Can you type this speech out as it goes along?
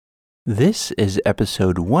This is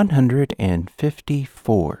episode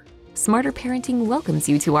 154. Smarter Parenting welcomes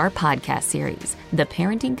you to our podcast series, The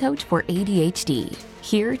Parenting Coach for ADHD.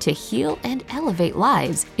 Here to heal and elevate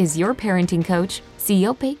lives is your parenting coach,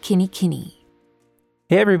 Siope Kinikini.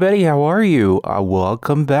 Hey everybody, how are you?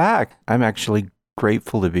 Welcome back. I'm actually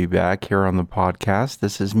grateful to be back here on the podcast.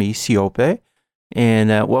 This is me, Siope,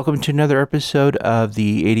 and welcome to another episode of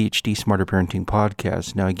the ADHD Smarter Parenting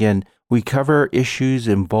Podcast. Now again, we cover issues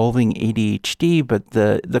involving ADHD, but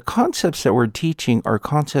the concepts that we're teaching are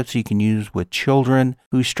concepts you can use with children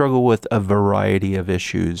who struggle with a variety of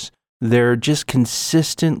issues. They're just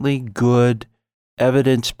consistently good,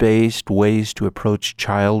 evidence-based ways to approach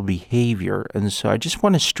child behavior. And so I just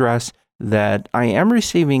want to stress that I am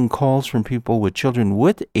receiving calls from people with children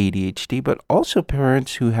with ADHD, but also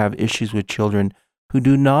parents who have issues with children who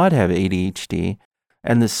do not have ADHD.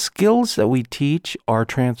 And the skills that we teach are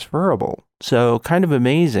transferable. So kind of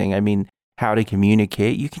amazing. I mean, how to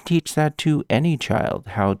communicate, you can teach that to any child.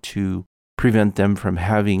 How to prevent them from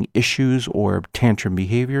having issues or tantrum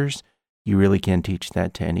behaviors, you really can teach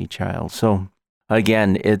that to any child. So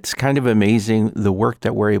again, it's kind of amazing the work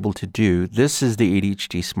that we're able to do. This is the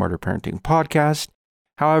ADHD Smarter Parenting Podcast.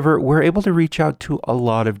 However, we're able to reach out to a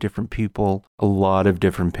lot of different people, a lot of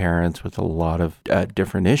different parents with a lot of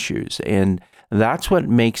different issues. And that's what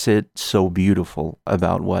makes it so beautiful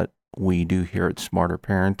about what we do here at Smarter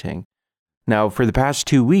Parenting. Now, for the past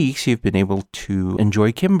 2 weeks, you've been able to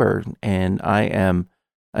enjoy Kimber, and I am,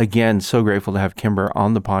 again, so grateful to have Kimber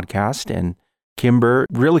on the podcast. And Kimber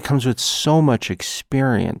really comes with so much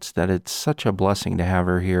experience that it's such a blessing to have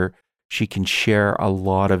her here. She can share a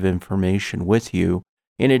lot of information with you,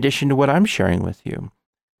 in addition to what I'm sharing with you.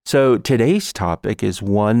 So today's topic is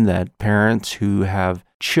one that parents who have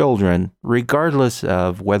children, regardless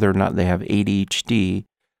of whether or not they have ADHD,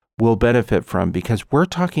 will benefit from, because we're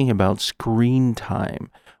talking about screen time.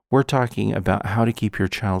 We're talking about how to keep your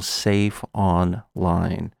child safe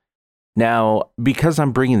online. Now, because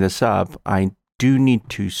I'm bringing this up, I do need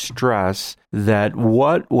to stress that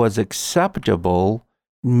what was acceptable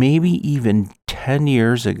maybe even 10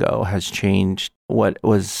 years ago has changed. What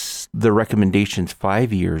was the recommendations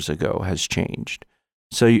 5 years ago has changed.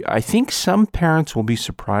 So I think some parents will be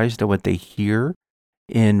surprised at what they hear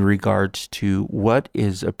in regards to what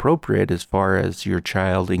is appropriate as far as your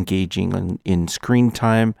child engaging in screen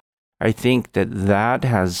time. I think that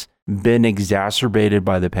has been exacerbated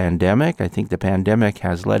by the pandemic. I think the pandemic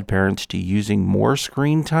has led parents to using more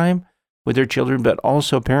screen time with their children, but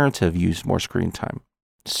also parents have used more screen time.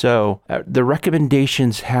 So the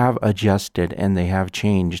recommendations have adjusted and they have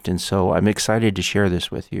changed. And so I'm excited to share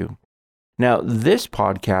this with you. Now, this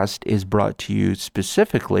podcast is brought to you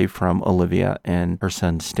specifically from Olivia and her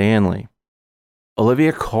son, Stanley.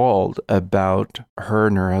 Olivia called about her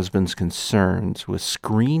and her husband's concerns with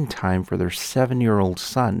screen time for their 7-year-old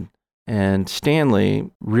son. And Stanley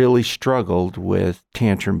really struggled with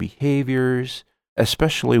tantrum behaviors,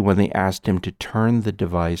 especially when they asked him to turn the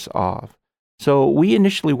device off. So we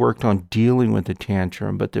initially worked on dealing with the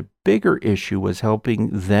tantrum, but the bigger issue was helping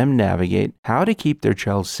them navigate how to keep their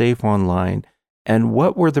child safe online and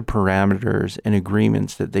what were the parameters and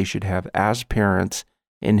agreements that they should have as parents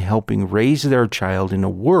in helping raise their child in a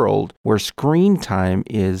world where screen time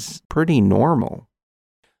is pretty normal.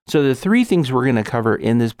 So the 3 things we're going to cover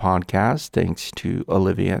in this podcast, thanks to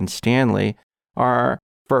Olivia and Stanley, are: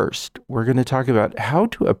 first, we're going to talk about how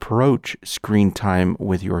to approach screen time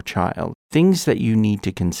with your child, things that you need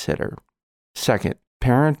to consider. Second,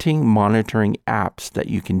 parenting monitoring apps that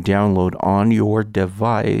you can download on your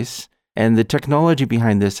device. And the technology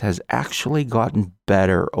behind this has actually gotten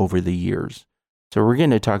better over the years. So we're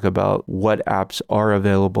going to talk about what apps are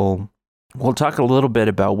available. We'll talk a little bit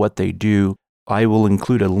about what they do. I will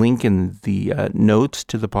include a link in the notes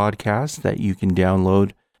to the podcast that you can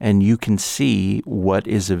download, and you can see what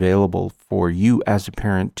is available for you as a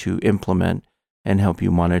parent to implement and help you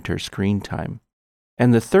monitor screen time.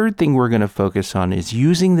 And the third thing we're going to focus on is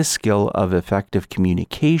using the skill of effective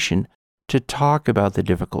communication to talk about the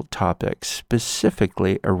difficult topics,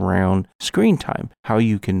 specifically around screen time, how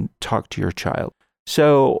you can talk to your child.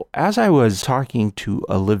 So as I was talking to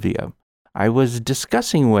Olivia, I was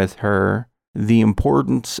discussing with her the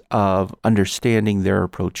importance of understanding their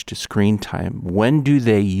approach to screen time. When do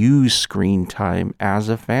they use screen time as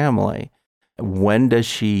a family? When does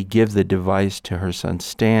she give the device to her son,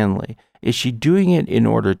 Stanley? Is she doing it in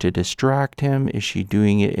order to distract him? Is she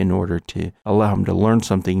doing it in order to allow him to learn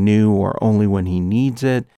something new, or only when he needs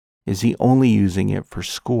it? Is he only using it for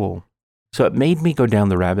school? So it made me go down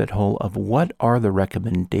the rabbit hole of what are the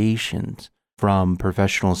recommendations from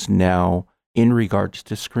professionals now in regards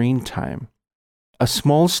to screen time. A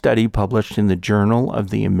small study published in the Journal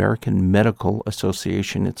of the American Medical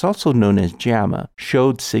Association, it's also known as JAMA,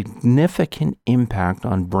 showed significant impact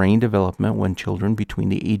on brain development when children between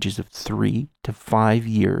the ages of 3 to 5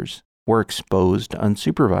 years were exposed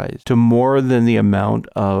unsupervised to more than the amount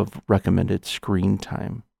of recommended screen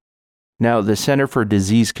time. Now, the Center for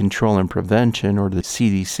Disease Control and Prevention, or the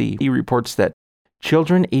CDC, reports that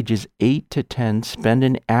children ages 8 to 10 spend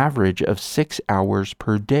an average of 6 hours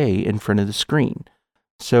per day in front of the screen.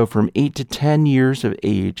 So from 8 to 10 years of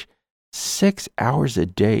age, 6 hours a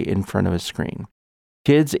day in front of a screen.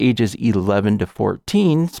 Kids ages 11 to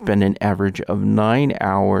 14 spend an average of 9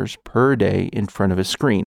 hours per day in front of a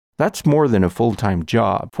screen. That's more than a full-time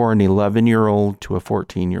job for an 11-year-old to a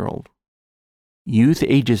 14-year-old. Youth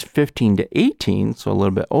ages 15 to 18, so a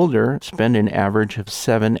little bit older, spend an average of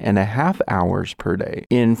 7.5 hours per day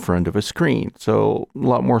in front of a screen. So a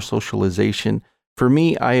lot more socialization. For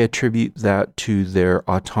me, I attribute that to their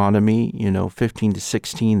autonomy. 15 to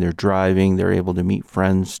 16, they're driving, they're able to meet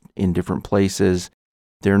friends in different places.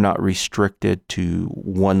 They're not restricted to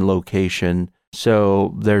one location.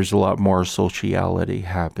 So there's a lot more sociality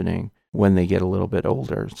happening when they get a little bit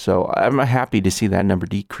older. So I'm happy to see that number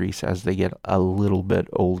decrease as they get a little bit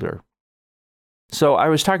older. So I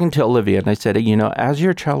was talking to Olivia and I said, as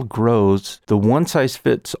your child grows, the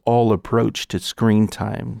one-size-fits-all approach to screen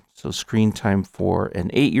time, so screen time for an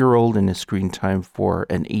 8-year-old and a screen time for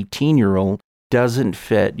an 18-year-old doesn't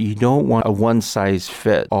fit. You don't want a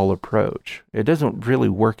one-size-fits-all approach. It doesn't really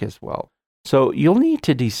work as well. So you'll need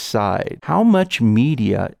to decide how much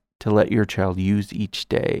media to let your child use each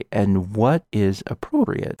day and what is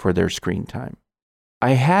appropriate for their screen time.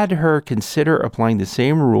 I had her consider applying the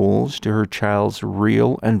same rules to her child's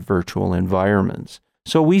real and virtual environments.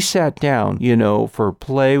 So we sat down, for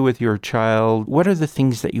play with your child, what are the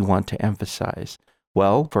things that you want to emphasize?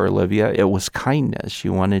 Well, for Olivia, it was kindness. She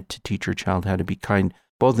wanted to teach her child how to be kind,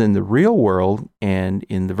 both in the real world and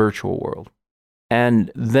in the virtual world.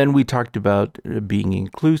 And then we talked about being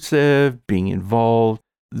inclusive, being involved,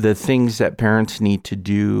 the things that parents need to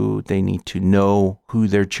do. They need to know who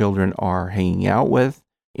their children are hanging out with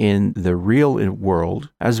in the real world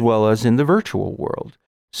as well as in the virtual world.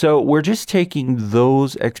 So we're just taking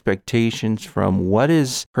those expectations from what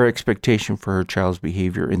is her expectation for her child's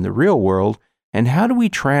behavior in the real world, and how do we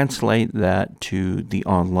translate that to the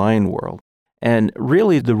online world? And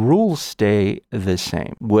really, the rules stay the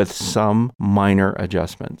same with some minor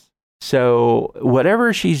adjustments. So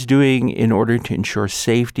whatever she's doing in order to ensure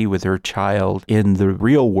safety with her child in the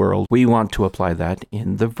real world, we want to apply that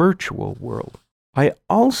in the virtual world. I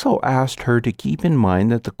also asked her to keep in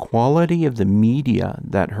mind that the quality of the media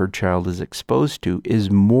that her child is exposed to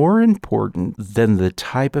is more important than the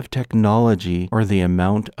type of technology or the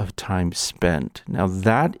amount of time spent. Now,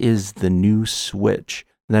 that is the new switch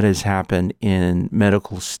that has happened in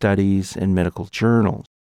medical studies and medical journals.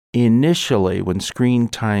 Initially, when screen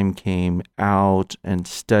time came out and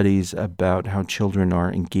studies about how children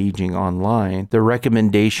are engaging online, the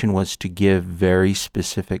recommendation was to give very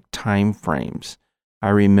specific time frames. I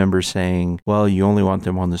remember saying, well, you only want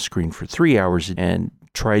them on the screen for 3 hours, and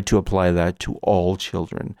tried to apply that to all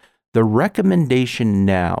children. The recommendation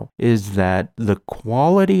now is that the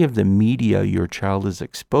quality of the media your child is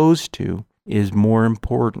exposed to is more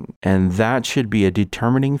important, and that should be a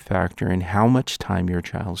determining factor in how much time your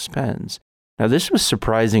child spends. Now, this was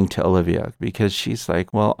surprising to Olivia because she's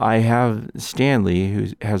like, well, I have Stanley who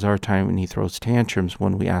has our time and he throws tantrums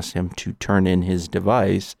when we ask him to turn in his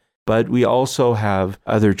device, but we also have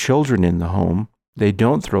other children in the home. They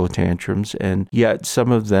don't throw tantrums, and yet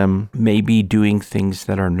some of them may be doing things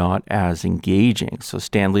that are not as engaging. So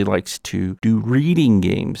Stanley likes to do reading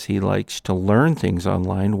games. He likes to learn things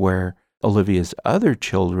online, where Olivia's other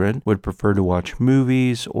children would prefer to watch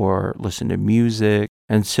movies or listen to music.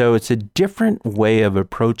 And so it's a different way of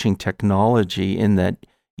approaching technology in that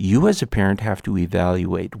you as a parent have to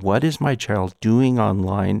evaluate, what is my child doing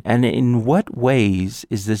online and in what ways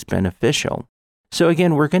is this beneficial? So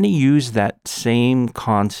again, we're going to use that same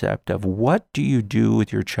concept of what do you do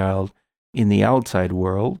with your child in the outside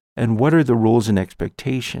world, and what are the rules and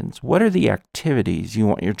expectations? What are the activities you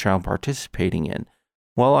want your child participating in?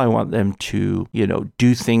 Well, I want them to,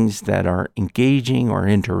 do things that are engaging or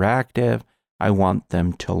interactive. I want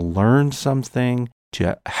them to learn something,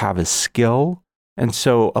 to have a skill. And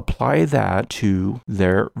so apply that to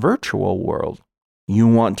their virtual world. You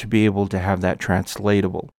want to be able to have that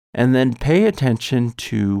translatable. And then pay attention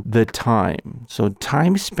to the time. So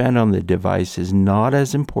time spent on the device is not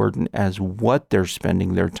as important as what they're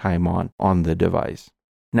spending their time on the device.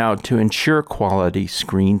 Now, to ensure quality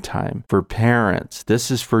screen time for parents, this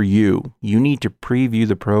is for you. You need to preview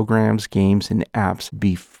the programs, games, and apps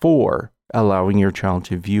before allowing your child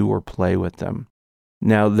to view or play with them.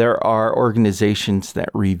 Now, there are organizations that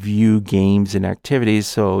review games and activities,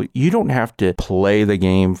 so you don't have to play the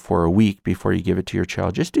game for a week before you give it to your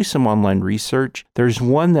child. Just do some online research. There's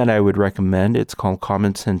one that I would recommend. It's called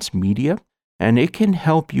Common Sense Media. And it can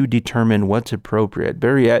help you determine what's appropriate.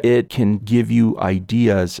 Better yet, it can give you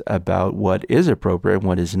ideas about what is appropriate and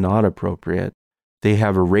what is not appropriate. They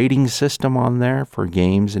have a rating system on there for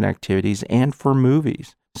games and activities and for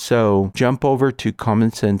movies. So jump over to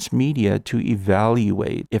Common Sense Media to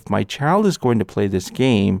evaluate if my child is going to play this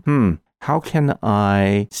game, how can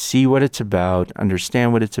I see what it's about,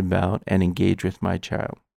 understand what it's about, and engage with my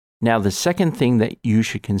child? Now, the second thing that you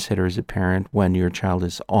should consider as a parent when your child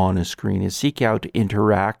is on a screen is seek out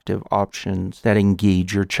interactive options that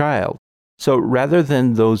engage your child. So rather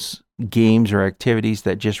than those games or activities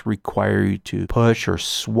that just require you to push or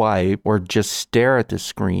swipe or just stare at the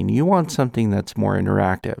screen, you want something that's more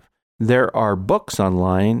interactive. There are books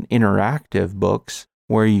online, interactive books,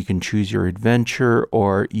 where you can choose your adventure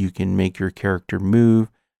or you can make your character move.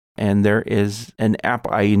 And there is an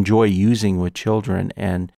app I enjoy using with children,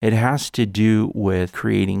 and it has to do with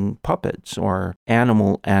creating puppets or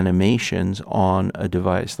animal animations on a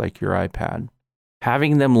device like your iPad.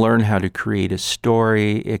 Having them learn how to create a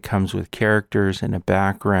story, it comes with characters and a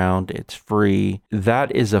background, it's free.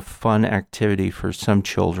 That is a fun activity for some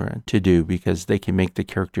children to do because they can make the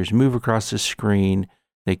characters move across the screen.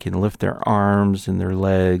 They can lift their arms and their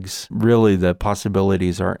legs. Really, the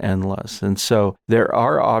possibilities are endless. And so there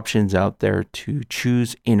are options out there to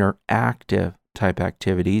choose interactive type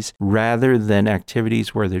activities rather than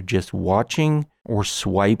activities where they're just watching or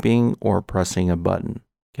swiping or pressing a button.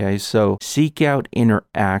 Okay, so seek out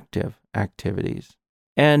interactive activities.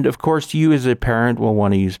 And of course, you as a parent will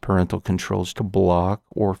want to use parental controls to block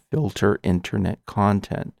or filter internet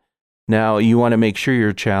content. Now, you want to make sure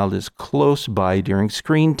your child is close by during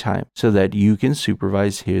screen time so that you can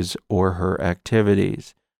supervise his or her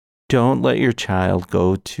activities. Don't let your child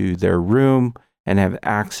go to their room and have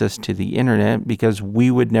access to the internet because we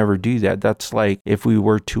would never do that. That's like if we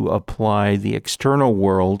were to apply the external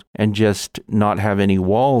world and just not have any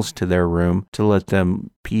walls to their room to let them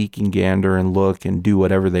peek and gander and look and do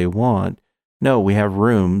whatever they want. No, we have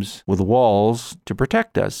rooms with walls to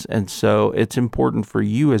protect us. And so it's important for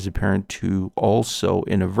you as a parent to also,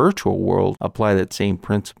 in a virtual world, apply that same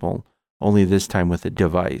principle, only this time with a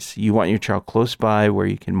device. You want your child close by where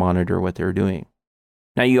you can monitor what they're doing.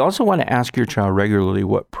 Now, you also want to ask your child regularly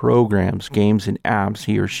what programs, games, and apps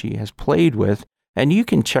he or she has played with, and you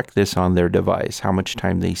can check this on their device, how much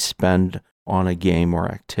time they spend on a game or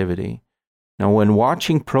activity. Now, when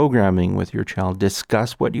watching programming with your child,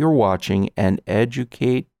 discuss what you're watching and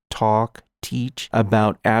educate, talk, teach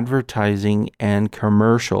about advertising and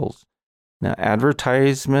commercials. Now,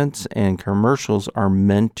 advertisements and commercials are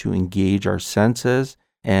meant to engage our senses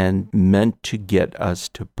and meant to get us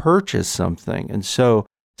to purchase something. And so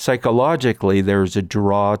psychologically, there's a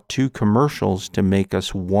draw to commercials to make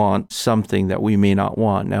us want something that we may not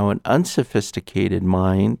want. Now, an unsophisticated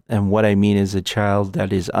mind, and what I mean is a child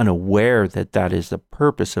that is unaware that that is the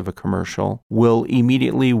purpose of a commercial, will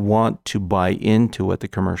immediately want to buy into what the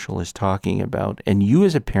commercial is talking about. And you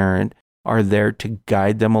as a parent are there to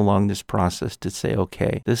guide them along this process to say,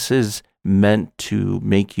 okay, this is meant to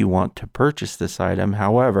make you want to purchase this item.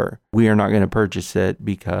 However, we are not going to purchase it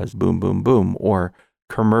because boom, boom, boom, or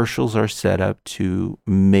commercials are set up to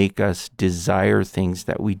make us desire things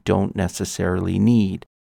that we don't necessarily need.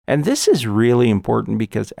 And this is really important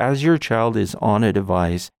because as your child is on a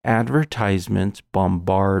device, advertisements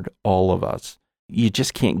bombard all of us. You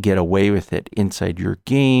just can't get away with it inside your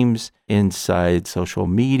games, inside social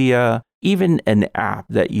media, even an app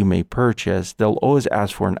that you may purchase. They'll always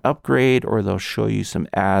ask for an upgrade or they'll show you some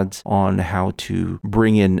ads on how to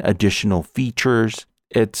bring in additional features.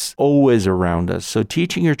 It's always around us. So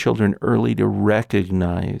teaching your children early to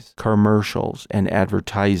recognize commercials and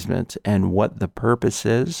advertisements and what the purpose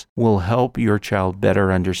is will help your child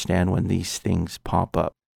better understand when these things pop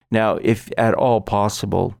up. Now, if at all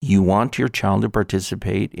possible, you want your child to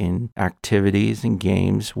participate in activities and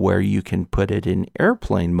games where you can put it in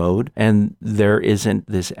airplane mode and there isn't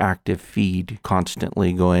this active feed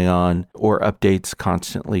constantly going on or updates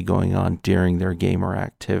constantly going on during their game or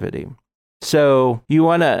activity. So you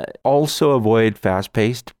want to also avoid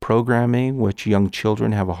fast-paced programming, which young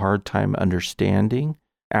children have a hard time understanding,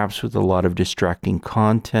 apps with a lot of distracting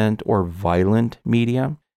content or violent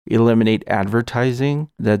media. eliminate advertising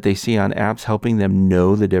that they see on apps, helping them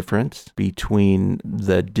know the difference between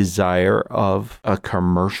the desire of a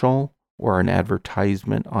commercial or an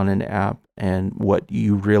advertisement on an app and what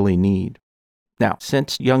you really need. Now,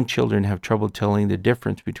 since young children have trouble telling the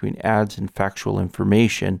difference between ads and factual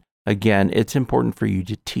information, again, it's important for you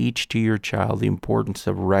to teach to your child the importance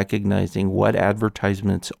of recognizing what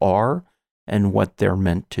advertisements are and what they're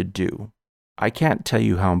meant to do. I can't tell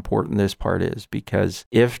you how important this part is, because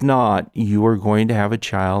if not, you are going to have a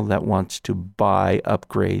child that wants to buy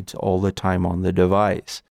upgrades all the time on the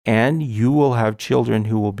device. And you will have children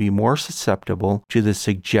who will be more susceptible to the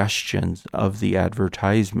suggestions of the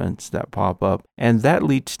advertisements that pop up. And that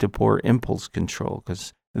leads to poor impulse control,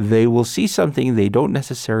 because they will see something they don't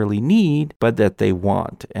necessarily need, but that they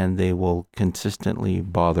want, and they will consistently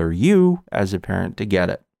bother you as a parent to get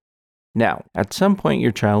it. Now, at some point,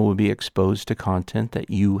 your child will be exposed to content that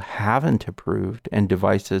you haven't approved and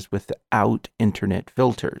devices without internet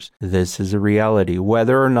filters. This is a reality.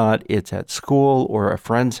 Whether or not it's at school or a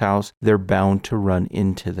friend's house, they're bound to run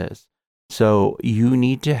into this. So you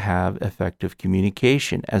need to have effective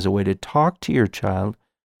communication as a way to talk to your child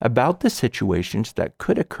about the situations that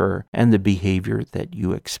could occur and the behavior that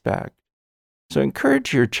you expect. So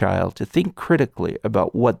encourage your child to think critically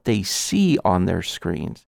about what they see on their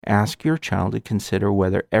screens. Ask your child to consider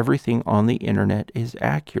whether everything on the internet is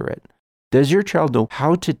accurate. Does your child know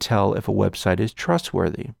how to tell if a website is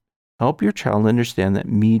trustworthy? Help your child understand that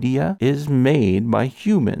media is made by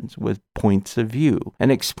humans with points of view,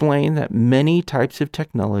 and explain that many types of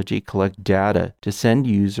technology collect data to send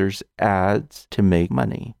users ads to make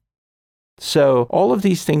money. So all of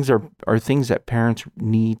these things are things that parents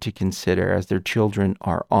need to consider as their children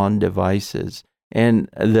are on devices. And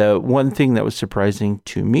the one thing that was surprising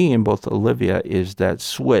to me and both Olivia is that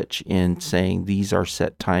switch in saying these are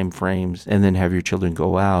set time frames and then have your children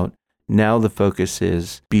go out. Now the focus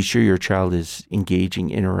is be sure your child is engaging,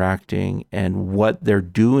 interacting, and what they're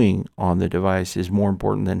doing on the device is more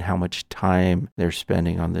important than how much time they're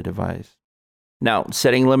spending on the device. Now,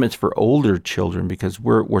 setting limits for older children, because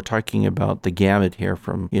we're talking about the gamut here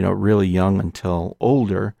from, really young until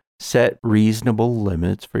older. Set reasonable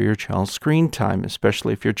limits for your child's screen time,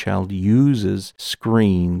 especially if your child uses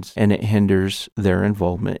screens and it hinders their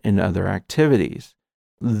involvement in other activities.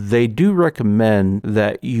 They do recommend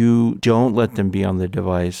that you don't let them be on the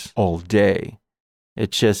device all day.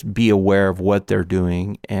 It's just be aware of what they're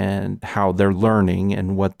doing and how they're learning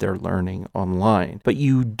and what they're learning online. But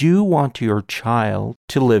you do want your child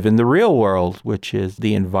to live in the real world, which is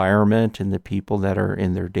the environment and the people that are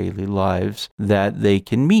in their daily lives that they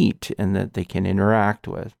can meet and that they can interact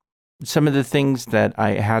with. Some of the things that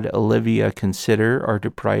I had Olivia consider are to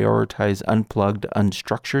prioritize unplugged,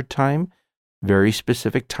 unstructured time, very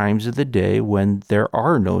specific times of the day when there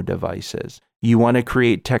are no devices. You want to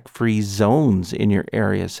create tech-free zones in your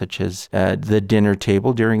area, such as the dinner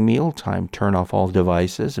table during mealtime. Turn off all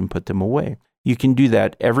devices and put them away. You can do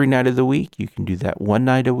that every night of the week. You can do that one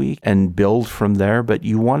night a week and build from there, but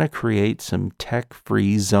you want to create some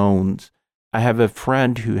tech-free zones. I have a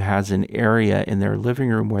friend who has an area in their living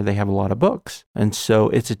room where they have a lot of books, and so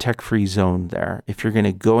it's a tech-free zone there. If you're going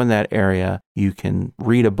to go in that area, you can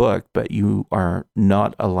read a book, but you are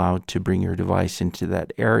not allowed to bring your device into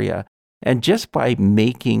that area. And just by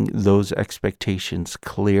making those expectations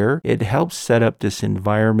clear, it helps set up this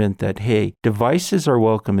environment that, hey, devices are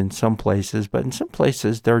welcome in some places, but in some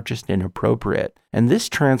places they're just inappropriate. And this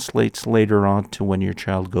translates later on to when your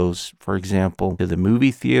child goes, for example, to the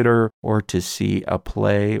movie theater or to see a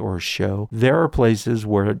play or show. There are places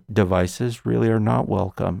where devices really are not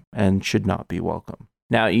welcome and should not be welcome.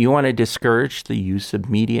 Now, you want to discourage the use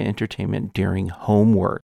of media entertainment during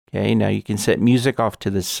homework. Okay, now you can set music off to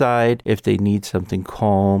the side if they need something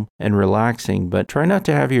calm and relaxing, but try not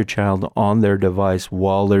to have your child on their device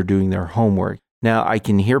while they're doing their homework. Now, I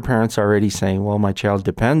can hear parents already saying, well, my child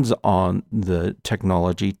depends on the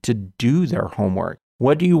technology to do their homework.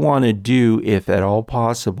 What do you want to do, if at all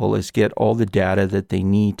possible, is get all the data that they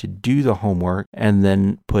need to do the homework and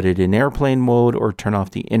then put it in airplane mode or turn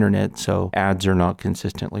off the internet so ads are not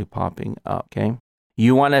consistently popping up, okay?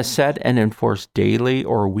 You want to set and enforce daily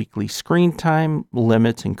or weekly screen time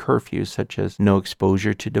limits and curfews, such as no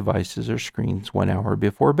exposure to devices or screens 1 hour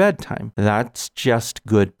before bedtime. That's just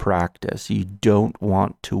good practice. You don't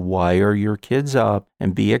want to wire your kids up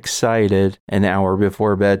and be excited an hour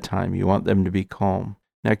before bedtime. You want them to be calm.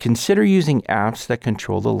 Now, consider using apps that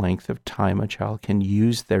control the length of time a child can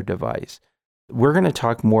use their device. We're going to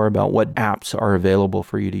talk more about what apps are available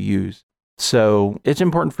for you to use. So it's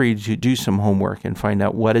important for you to do some homework and find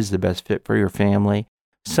out what is the best fit for your family.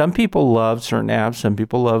 Some people love certain apps, some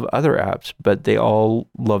people love other apps, but they all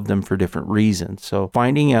love them for different reasons. So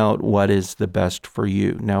finding out what is the best for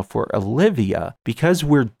you. Now for Olivia, because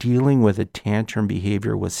we're dealing with a tantrum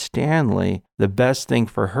behavior with Stanley, the best thing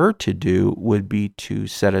for her to do would be to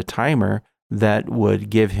set a timer that would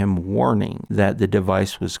give him warning that the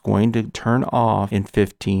device was going to turn off in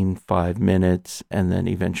 5 minutes, and then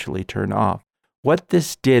eventually turn off. What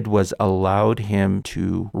this did was allowed him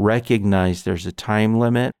to recognize there's a time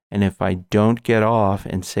limit, and if I don't get off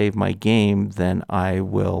and save my game, then I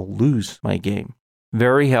will lose my game.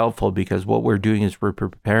 Very helpful, because what we're doing is we're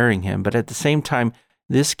preparing him, but at the same time,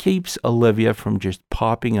 this keeps Olivia from just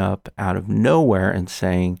popping up out of nowhere and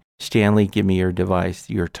saying, Stanley, give me your device,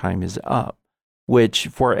 your time is up. Which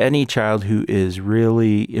for any child who is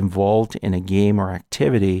really involved in a game or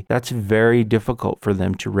activity, that's very difficult for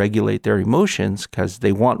them to regulate their emotions, because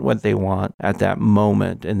they want what they want at that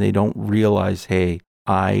moment and they don't realize, hey,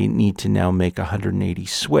 I need to now make a 180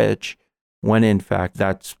 switch, when in fact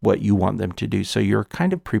that's what you want them to do. So you're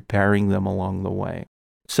kind of preparing them along the way.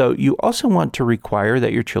 So you also want to require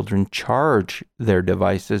that your children charge their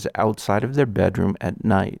devices outside of their bedroom at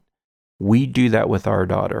night. We do that with our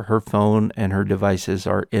daughter. Her phone and her devices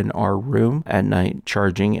are in our room at night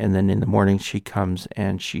charging, and then in the morning she comes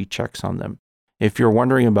and she checks on them. If you're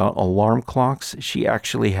wondering about alarm clocks, she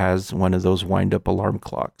actually has one of those wind-up alarm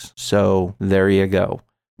clocks. So there you go.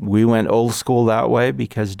 We went old school that way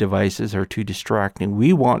because devices are too distracting.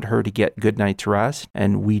 We want her to get good night's rest,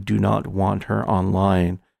 and we do not want her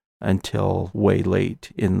online until way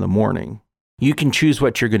late in the morning. You can choose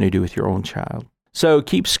what you're going to do with your own child. So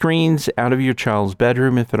keep screens out of your child's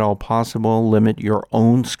bedroom if at all possible. Limit your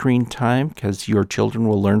own screen time, because your children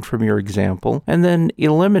will learn from your example. And then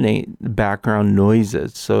eliminate background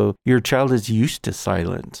noises so your child is used to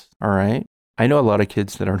silence, all right? I know a lot of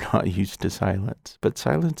kids that are not used to silence, but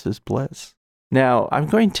silence is bliss. Now, I'm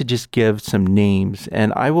going to just give some names,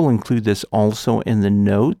 and I will include this also in the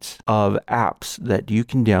notes of apps that you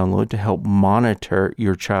can download to help monitor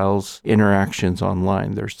your child's interactions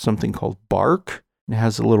online. There's something called Bark. It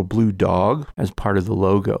has a little blue dog as part of the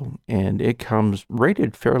logo, and it comes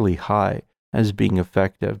rated fairly high as being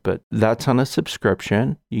effective, but that's on a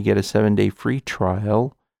subscription. You get a 7-day free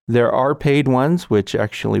trial. There are paid ones which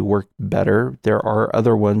actually work better. There are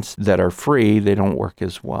other ones that are free. They don't work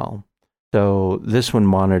as well. So this one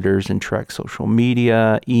monitors and tracks social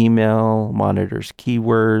media, email, monitors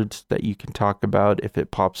keywords that you can talk about. If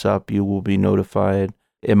it pops up, you will be notified.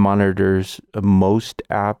 It monitors most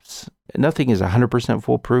apps. Nothing is 100%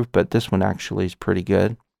 foolproof, but this one actually is pretty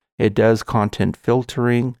good. It does content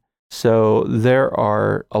filtering. So there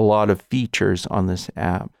are a lot of features on this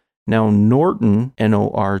app. Now, Norton,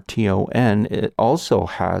 Norton, it also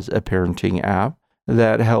has a parenting app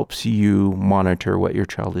that helps you monitor what your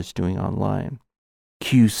child is doing online.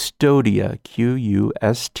 Qustodio,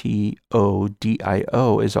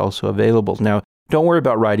 Qustodio, is also available. Now, don't worry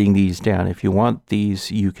about writing these down. If you want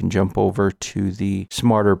these, you can jump over to the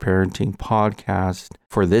Smarter Parenting podcast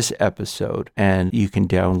for this episode, and you can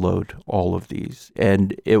download all of these,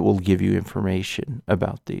 and it will give you information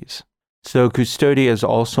about these. So Qustodio is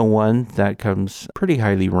also one that comes pretty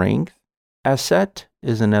highly ranked. ESET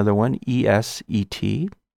is another one, ESET.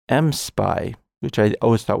 MSpy, which I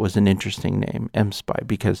always thought was an interesting name, MSpy,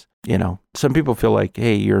 because, some people feel like,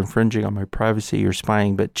 hey, you're infringing on my privacy, you're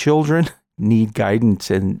spying, but children need guidance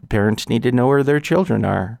and parents need to know where their children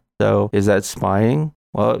are. So is that spying?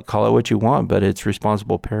 Well, call it what you want, but it's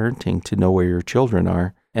responsible parenting to know where your children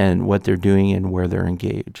are and what they're doing and where they're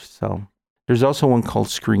engaged. So there's also one called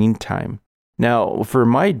Screen Time. Now, for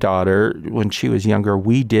my daughter, when she was younger,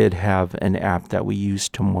 we did have an app that we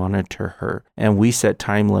used to monitor her, and we set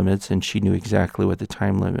time limits, and she knew exactly what the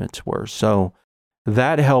time limits were. So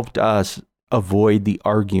that helped us avoid the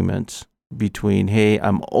arguments between, hey,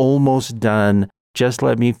 I'm almost done, just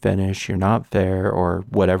let me finish, you're not fair, or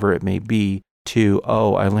whatever it may be, to,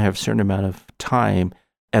 oh, I only have a certain amount of time,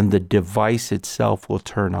 and the device itself will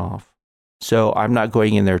turn off. So I'm not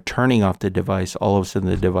going in there turning off the device. All of a sudden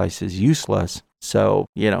the device is useless. So,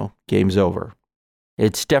 game's over.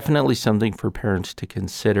 It's definitely something for parents to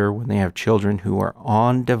consider when they have children who are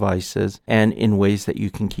on devices and in ways that you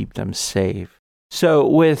can keep them safe. So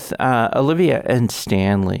with Olivia and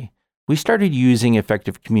Stanley, we started using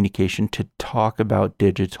effective communication to talk about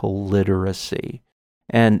digital literacy.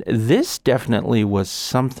 And this definitely was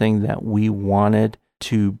something that we wanted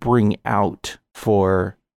to bring out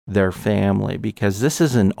for their family, because this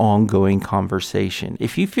is an ongoing conversation.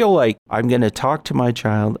 If you feel like I'm going to talk to my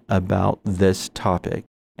child about this topic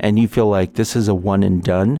and you feel like this is a one and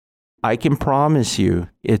done, I can promise you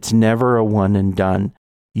it's never a one and done.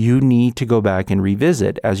 you need to go back and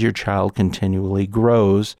revisit. As your child continually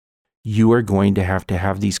grows, you are going to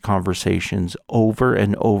have these conversations over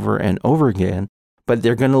and over and over again, but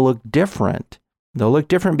they're going to look different. They'll look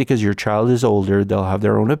different because your child is older, they'll have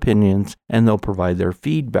their own opinions, and they'll provide their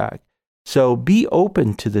feedback. So be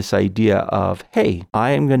open to this idea of, hey,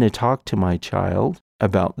 I am going to talk to my child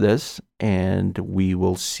about this, and we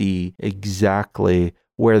will see exactly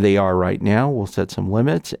where they are right now. We'll set some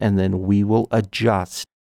limits, and then we will adjust.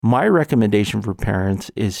 My recommendation for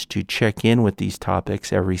parents is to check in with these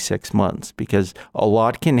topics every 6 months, because a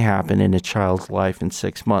lot can happen in a child's life in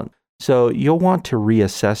 6 months. So you'll want to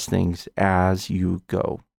reassess things as you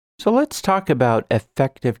go. So let's talk about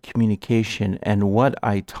effective communication and what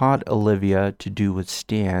I taught Olivia to do with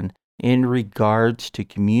Stan in regards to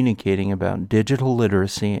communicating about digital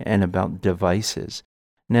literacy and about devices.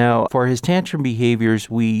 Now, for his tantrum behaviors,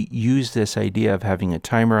 we use this idea of having a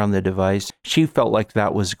timer on the device. She felt like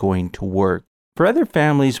that was going to work. For other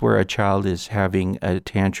families where a child is having a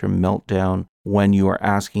tantrum meltdown when you are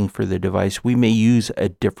asking for the device, we may use a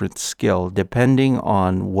different skill depending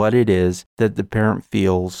on what it is that the parent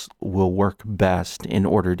feels will work best in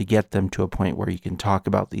order to get them to a point where you can talk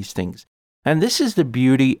about these things. And this is the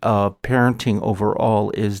beauty of parenting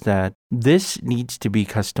overall, is that this needs to be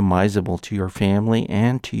customizable to your family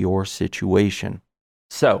and to your situation.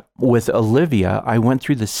 So with Olivia, I went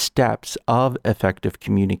through the steps of effective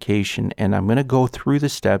communication, and I'm going to go through the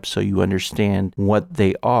steps so you understand what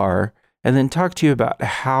they are, and then talk to you about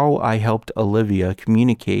how I helped Olivia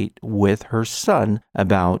communicate with her son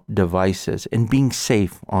about devices and being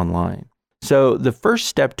safe online. So the first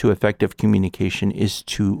step to effective communication is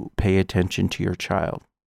to pay attention to your child.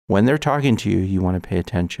 When they're talking to you, you want to pay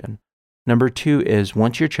attention. Number 2 is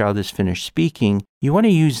once your child is finished speaking, you want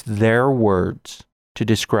to use their words to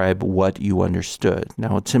describe what you understood.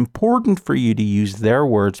 Now, it's important for you to use their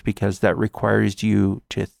words because that requires you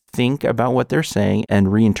to think about what they're saying and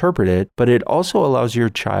reinterpret it, but it also allows your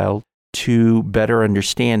child to better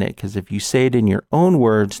understand it, because if you say it in your own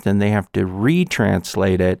words, then they have to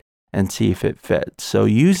retranslate it and see if it fits. So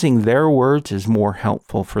using their words is more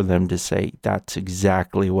helpful for them to say, that's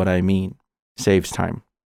exactly what I mean. Saves time.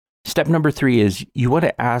 Step number 3 is you want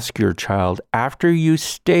to ask your child, after you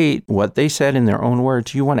state what they said in their own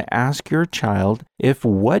words, you want to ask your child if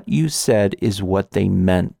what you said is what they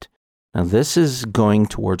meant. Now, this is going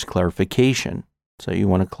towards clarification. So you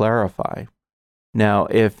want to clarify. Now,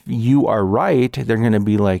 if you are right, they're going to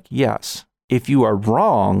be like, yes. If you are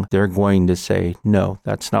wrong, they're going to say, no,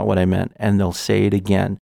 that's not what I meant. And they'll say it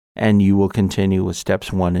again. And you will continue with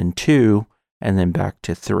steps 1 and 2, and then back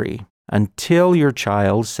to 3, until your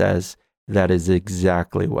child says, that is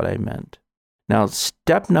exactly what I meant. Now,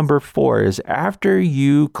 step number 4 is after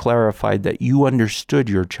you clarified that you understood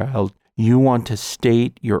your child, you want to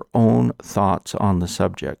state your own thoughts on the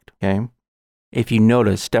subject, okay? If you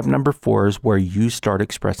notice, step number 4 is where you start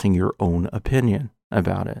expressing your own opinion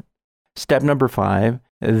about it. Step number 5,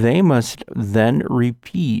 they must then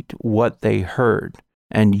repeat what they heard.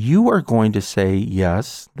 And you are going to say,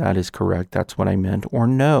 yes, that is correct, that's what I meant, or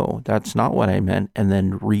no, that's not what I meant, and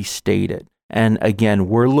then restate it. And again,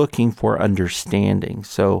 we're looking for understanding.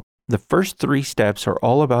 So the first 3 steps are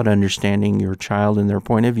all about understanding your child and their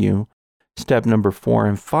point of view. Step number 4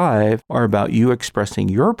 and 5 are about you expressing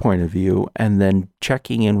your point of view and then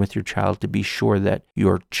checking in with your child to be sure that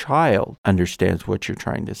your child understands what you're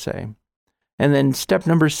trying to say. And then step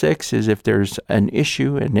number 6 is if there's an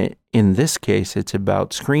issue, and in this case, it's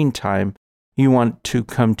about screen time, you want to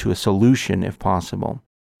come to a solution if possible.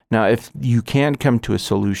 Now, if you can't come to a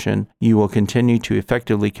solution, you will continue to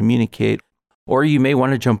effectively communicate, or you may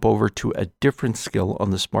want to jump over to a different skill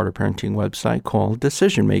on the Smarter Parenting website called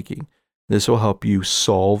decision making. This will help you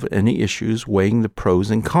solve any issues, weighing the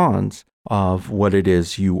pros and cons of what it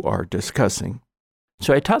is you are discussing.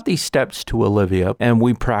 So I taught these steps to Olivia, and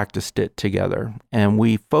we practiced it together. And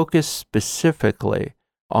we focused specifically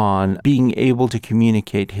on being able to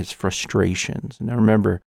communicate his frustrations. Now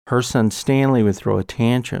remember, her son Stanley would throw a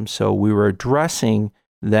tantrum, so we were addressing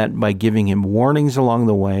that by giving him warnings along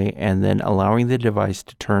the way and then allowing the device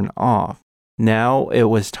to turn off. Now it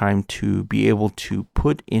was time to be able to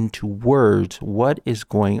put into words what is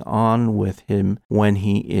going on with him when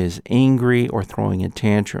he is angry or throwing a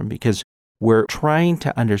tantrum, because we're trying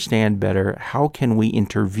to understand better how can we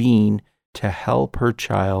intervene to help her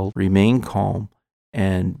child remain calm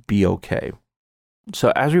and be okay.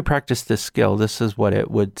 So as we practice this skill, this is what it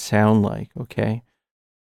would sound like, okay?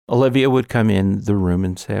 Olivia would come in the room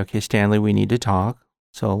and say, okay, Stanley, we need to talk.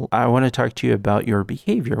 So I want to talk to you about your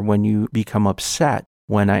behavior when you become upset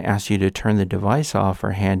when I ask you to turn the device off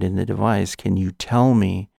or hand in the device, can you tell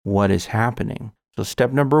me what is happening? So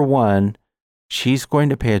step number 1, she's going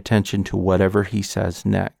to pay attention to whatever he says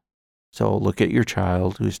next. So look at your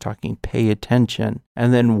child who's talking, pay attention.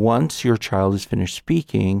 And then once your child is finished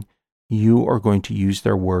speaking, you are going to use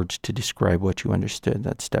their words to describe what you understood.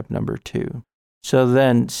 That's step number 2. So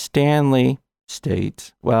then Stanley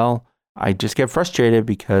states, well, I just get frustrated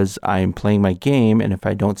because I'm playing my game, and if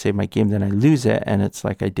I don't save my game, then I lose it, and it's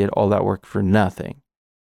like I did all that work for nothing.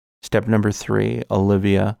 Step number 3,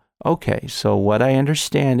 Olivia, okay, so what I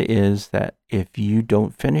understand is that if you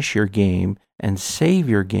don't finish your game and save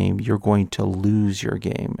your game, you're going to lose your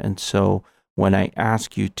game. And so when I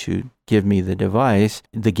ask you to give me the device,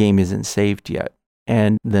 the game isn't saved yet.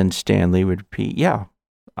 And then Stanley would repeat, yeah,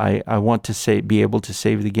 I want to be able to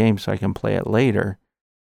save the game so I can play it later.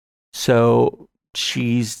 So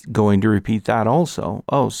she's going to repeat that also.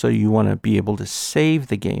 Oh, so you want to be able to save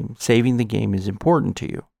the game. Saving the game is important to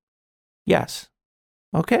you. Yes.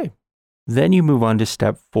 Okay. Then you move on to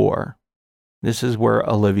step 4. This is where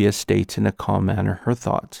Olivia states in a calm manner her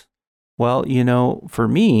thoughts. Well, for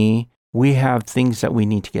me, we have things that we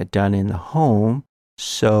need to get done in the home.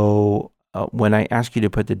 So when I ask you to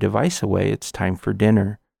put the device away, it's time for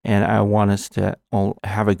dinner. And I want us to all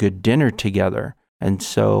have a good dinner together. And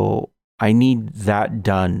so I need that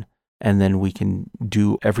done. And then we can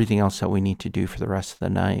do everything else that we need to do for the rest of the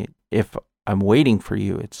night. If I'm waiting for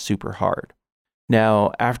you, it's super hard.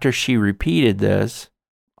 Now, after she repeated this,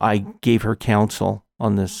 I gave her counsel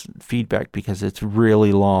on this feedback because it's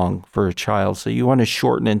really long for a child. So you want to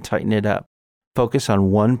shorten and tighten it up. Focus on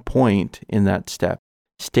one point in that step.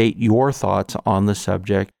 State your thoughts on the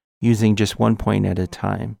subject using just one point at a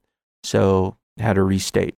time. So how to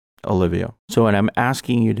restate, Olivia. So when I'm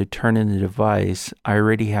asking you to turn in the device, I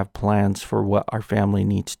already have plans for what our family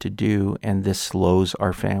needs to do, and this slows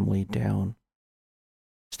our family down.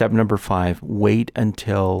 Step number 5, wait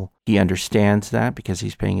until he understands that because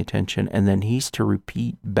he's paying attention, and then he's to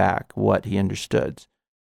repeat back what he understood.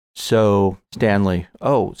 So, Stanley,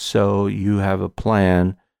 so you have a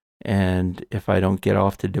plan, and if I don't get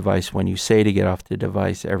off the device when you say to get off the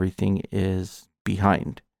device, everything is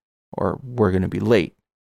behind, or we're going to be late.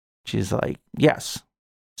 She's like, yes.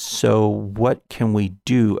 So what can we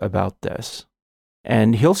do about this?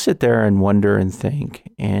 And he'll sit there and wonder and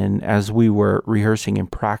think. And as we were rehearsing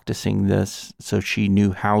and practicing this, so she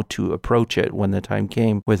knew how to approach it when the time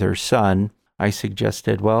came with her son, I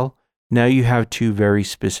suggested, well, now you have 2 very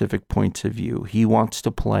specific points of view. He wants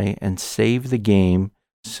to play and save the game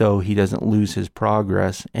so he doesn't lose his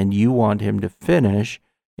progress, and you want him to finish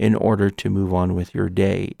in order to move on with your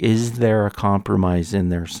day. Is there a compromise in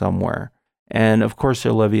there somewhere? And of course,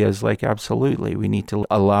 Olivia is like, absolutely. We need to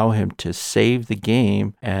allow him to save the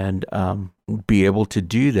game and be able to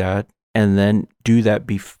do that, and then do that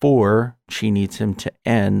before she needs him to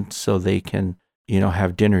end so they can,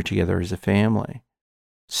 have dinner together as a family.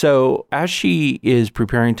 So as she is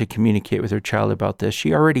preparing to communicate with her child about this,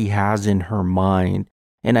 she already has in her mind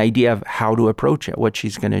an idea of how to approach it, what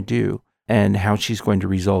she's going to do, and how she's going to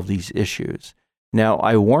resolve these issues. Now,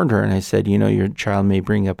 I warned her and I said, your child may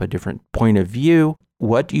bring up a different point of view.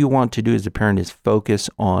 What you want to do as a parent is focus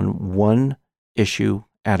on one issue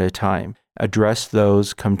at a time. Address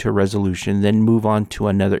those, come to a resolution, then move on to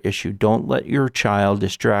another issue. Don't let your child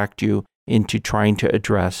distract you into trying to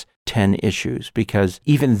address 10 issues because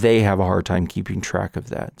even they have a hard time keeping track of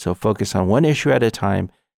that. So focus on one issue at a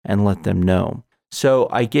time and let them know. So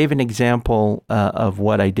I gave an example of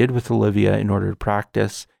what I did with Olivia in order to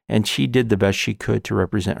practice. And she did the best she could to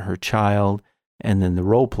represent her child, and then the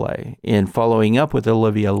role play. In following up with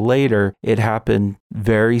Olivia later, it happened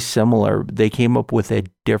very similar. They came up with a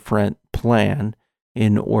different plan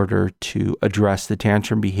in order to address the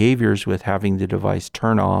tantrum behaviors with having the device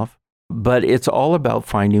turn off. But it's all about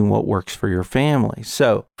finding what works for your family.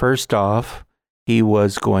 So first off, he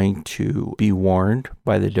was going to be warned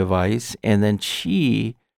by the device, and then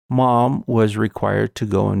Mom was required to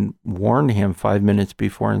go and warn him 5 minutes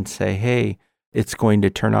before and say, hey, it's going to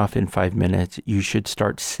turn off in 5 minutes. You should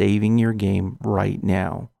start saving your game right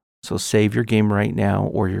now. So save your game right now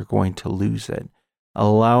or you're going to lose it.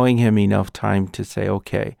 Allowing him enough time to say,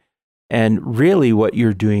 okay. And really what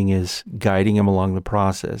you're doing is guiding him along the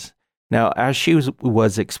process. Now, as she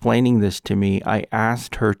was explaining this to me, I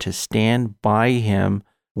asked her to stand by him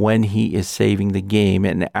when he is saving the game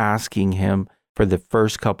and asking him for the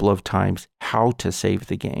first couple of times how to save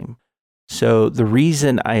the game. So the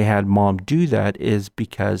reason I had Mom do that is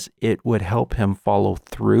because it would help him follow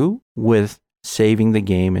through with saving the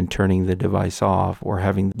game and turning the device off or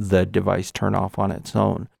having the device turn off on its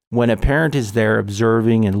own. when a parent is there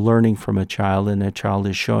observing and learning from a child, and a child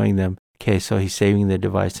is showing them, okay, so he's saving the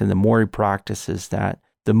device, and the more he practices that,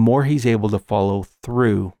 the more he's able to follow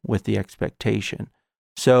through with the expectation.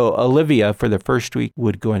 So Olivia, for the first week,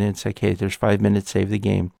 would go in and say, okay, there's 5 minutes, save the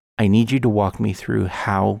game. I need you to walk me through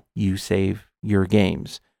how you save your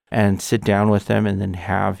games, and sit down with them and then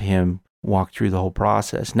have him walk through the whole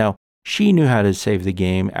process. Now, she knew how to save the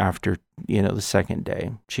game after, the second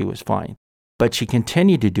day. She was fine. But she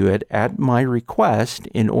continued to do it at my request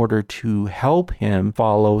in order to help him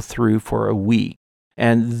follow through for a week.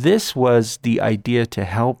 And this was the idea to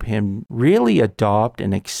help him really adopt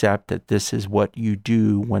and accept that this is what you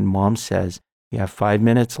do when mom says, you have 5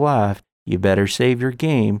 minutes left, you better save your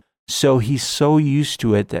game. So he's so used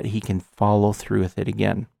to it that he can follow through with it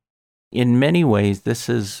again. In many ways, this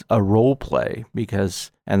is a role play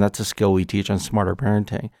and that's a skill we teach on Smarter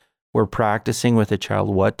Parenting. We're practicing with a child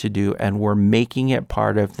what to do, and we're making it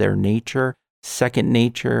part of their nature, second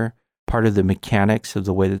nature, part of the mechanics of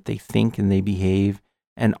the way that they think and they behave,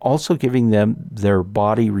 and also giving them their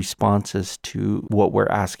body responses to what we're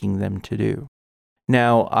asking them to do.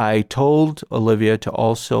 Now, I told Olivia to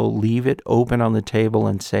also leave it open on the table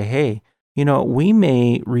and say, hey, we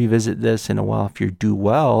may revisit this in a while. If you do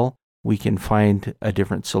well, we can find a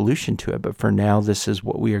different solution to it. But for now, this is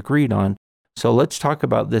what we agreed on. So let's talk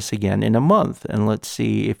about this again in a month, and let's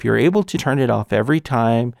see if you're able to turn it off every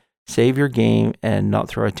time, save your game, and not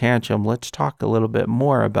throw a tantrum. Let's talk a little bit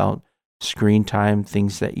more about screen time,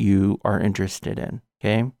 things that you are interested in,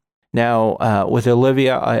 okay? Now, with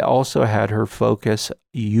Olivia, I also had her focus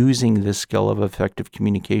using this skill of effective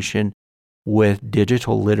communication with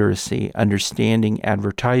digital literacy, understanding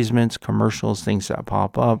advertisements, commercials, things that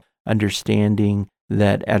pop up, understanding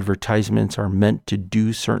that advertisements are meant to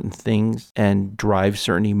do certain things and drive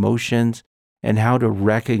certain emotions, and how to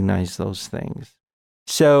recognize those things.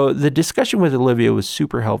 So the discussion with Olivia was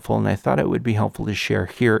super helpful, and I thought it would be helpful to share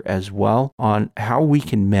here as well on how we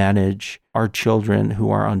can manage our children who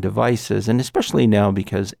are on devices, and especially now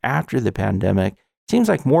because after the pandemic, it seems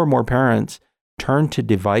like more and more parents turn to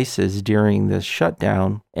devices during this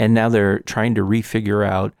shutdown, and now they're trying to refigure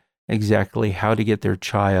out exactly how to get their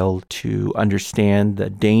child to understand the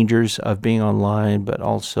dangers of being online, but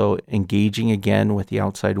also engaging again with the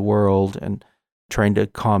outside world and trying to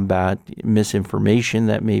combat misinformation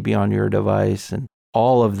that may be on your device and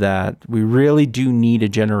all of that. We really do need a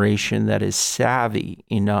generation that is savvy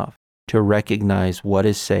enough to recognize what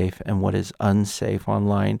is safe and what is unsafe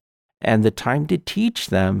online. And the time to teach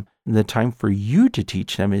them, and the time for you to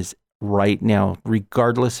teach them is right now,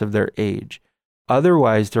 regardless of their age.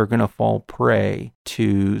 Otherwise, they're going to fall prey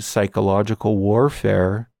to psychological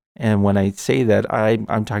warfare. And when I say that,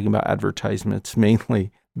 I'm talking about advertisements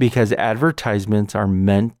mainly, because advertisements are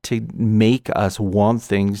meant to make us want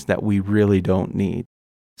things that we really don't need.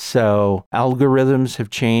 So algorithms have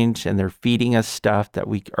changed, and they're feeding us stuff that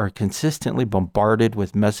we are consistently bombarded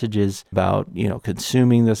with messages about,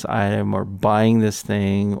 consuming this item or buying this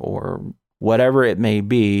thing or whatever it may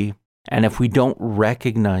be. And if we don't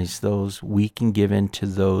recognize those, we can give in to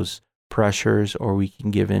those pressures, or we can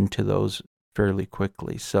give in to those fairly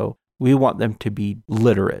quickly. So we want them to be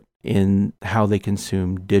literate in how they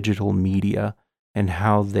consume digital media and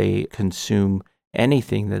how they consume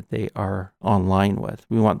anything that they are online with.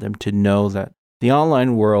 We want them to know that the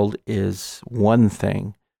online world is one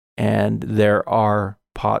thing, and there are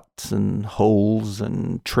pots and holes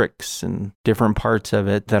and tricks and different parts of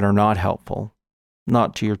it that are not helpful,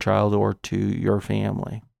 not to your child or to your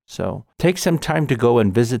family. So take some time to go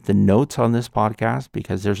and visit the notes on this podcast,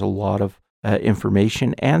 because there's a lot of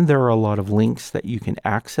information, and there are a lot of links that you can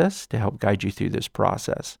access to help guide you through this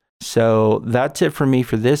process. So that's it for me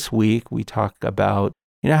for this week. We talked about,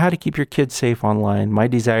 how to keep your kids safe online. My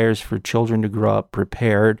desire is for children to grow up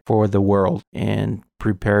prepared for the world and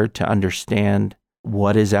prepared to understand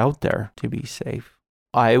what is out there to be safe.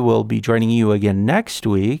 I will be joining you again next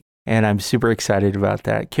week, and I'm super excited about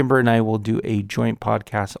that. Kimber and I will do a joint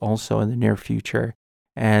podcast also in the near future.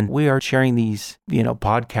 And we are sharing these,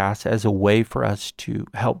 podcasts as a way for us to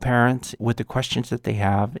help parents with the questions that they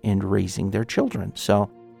have in raising their children.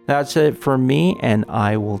 So that's it for me, and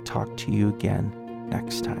I will talk to you again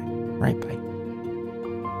next time. Right, bye.